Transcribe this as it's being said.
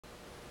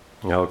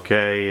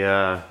Okay,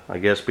 I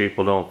guess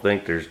people don't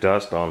think there's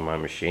dust on my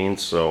machine,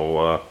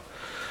 so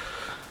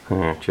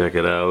check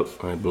it out.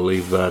 I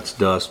believe that's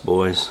dust,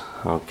 boys.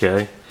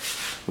 Okay.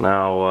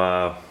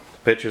 Now,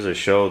 pictures I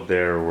showed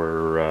there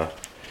were,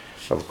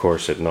 of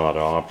course, it not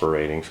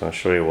operating, so I'll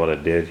show you what I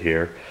did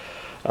here.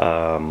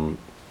 You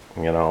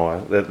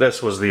know,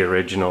 this was the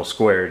original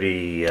Square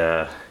D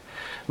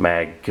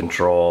mag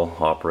control,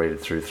 operated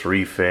through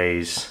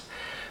 3-phase.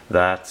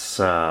 That's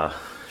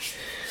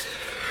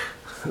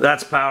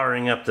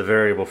powering up the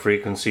variable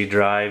frequency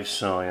drive.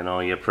 So you know,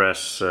 you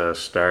press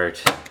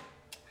start.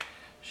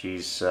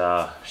 She's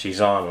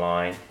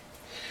online.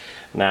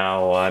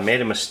 Now I made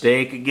a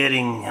mistake of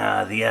getting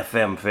the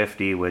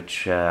FM50,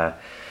 which I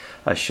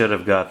should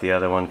have got the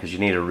other one, because you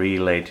need a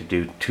relay to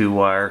do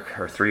 2-wire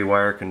or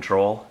 3-wire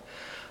control.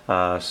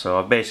 So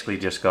I basically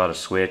just got a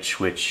switch,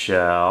 which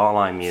all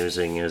I'm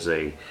using is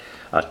a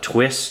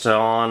twist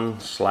on,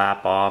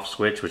 slap off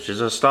switch, which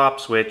is a stop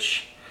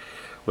switch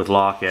with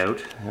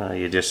lockout.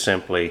 You just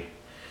simply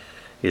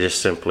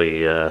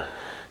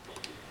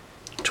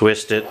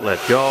twist it, let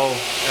go,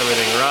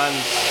 everything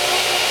runs,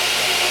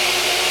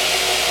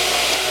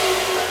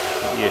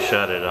 you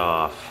shut it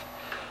off.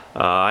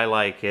 I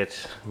like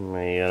it. You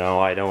know,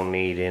 I don't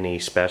need any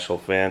special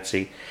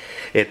fancy.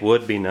 It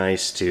would be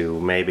nice to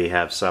maybe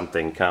have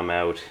something come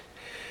out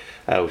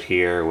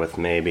here with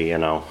maybe, you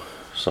know,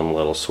 some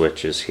little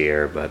switches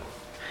here, but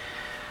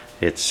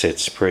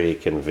it's pretty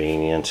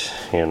convenient.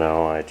 You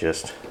know, I'm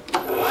off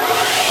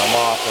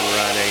and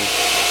running.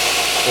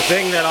 The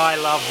thing that I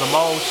love the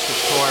most, of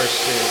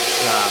course,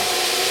 is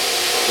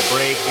the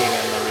braking,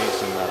 and the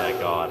reason that I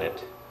got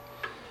it.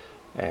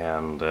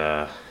 And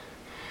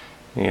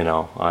you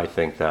know, I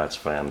think that's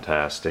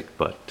fantastic.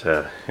 But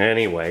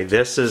anyway,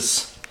 this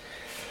is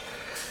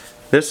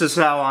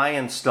how I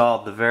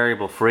installed the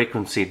variable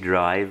frequency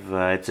drive.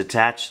 It's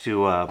attached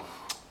to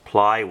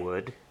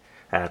plywood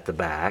at the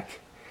back,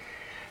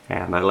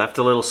 and I left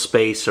a little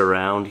space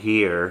around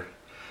here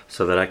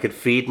so that I could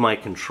feed my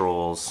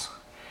controls,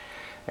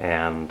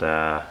 and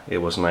it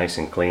was nice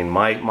and clean.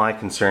 My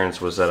concerns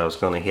was that I was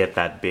going to hit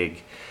that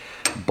big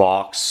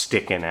box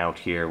sticking out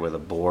here with a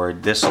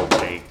board. This will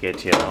take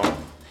it, you know,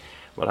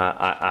 but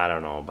I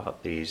don't know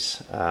about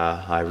these.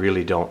 I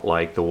really don't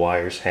like the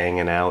wires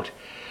hanging out,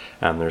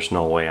 and there's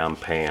no way I'm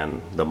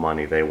paying the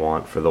money they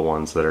want for the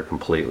ones that are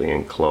completely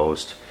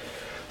enclosed.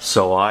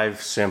 So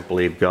I've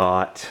simply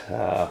got,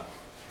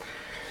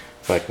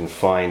 if I can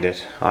find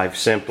it, I've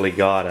simply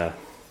got a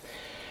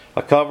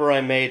cover I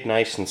made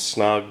nice and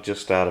snug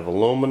just out of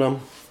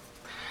aluminum,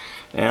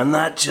 and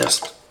that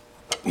just,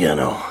 you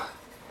know,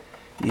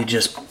 you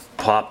just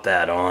pop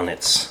that on.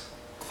 It's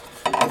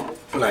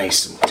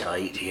nice and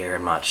tight here.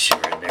 I'm not sure,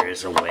 there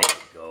is a way it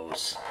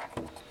goes.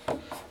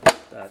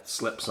 That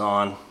slips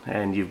on,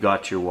 and you've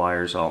got your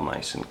wires all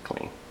nice and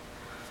clean.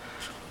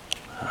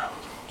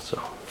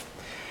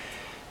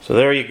 So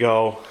there you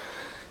go.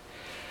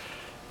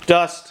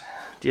 Dust.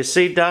 Do you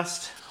see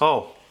dust?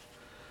 Oh,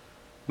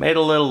 made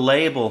a little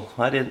label.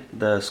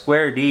 The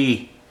Square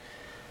D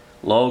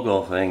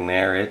logo thing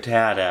there. It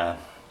had a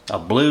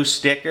blue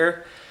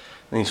sticker.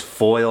 These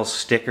foil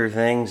sticker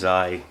things.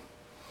 I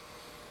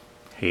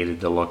hated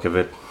the look of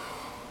it.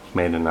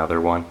 Made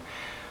another one,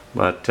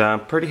 but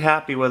I'm pretty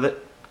happy with it.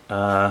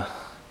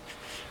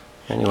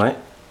 Anyway,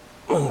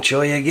 I'll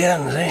show you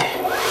again. See?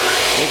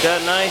 Ain't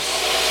that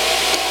nice?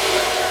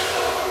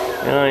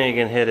 You know, you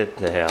can hit it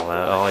the hell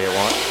out all you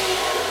want.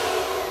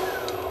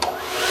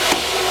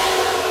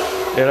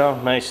 You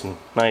know, nice and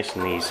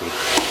easy.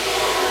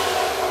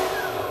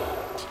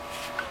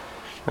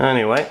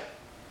 Anyway,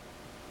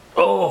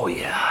 oh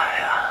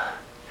yeah.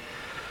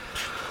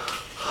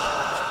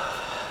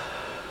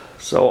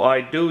 So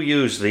I do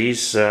use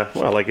these.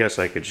 Well, I guess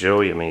I could show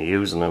you me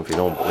using them if you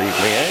don't believe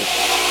me, eh?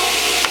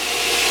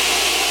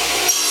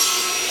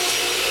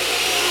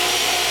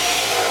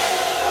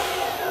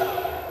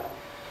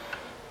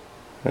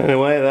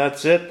 Anyway,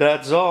 that's it.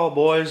 That's all,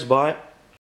 boys. Bye.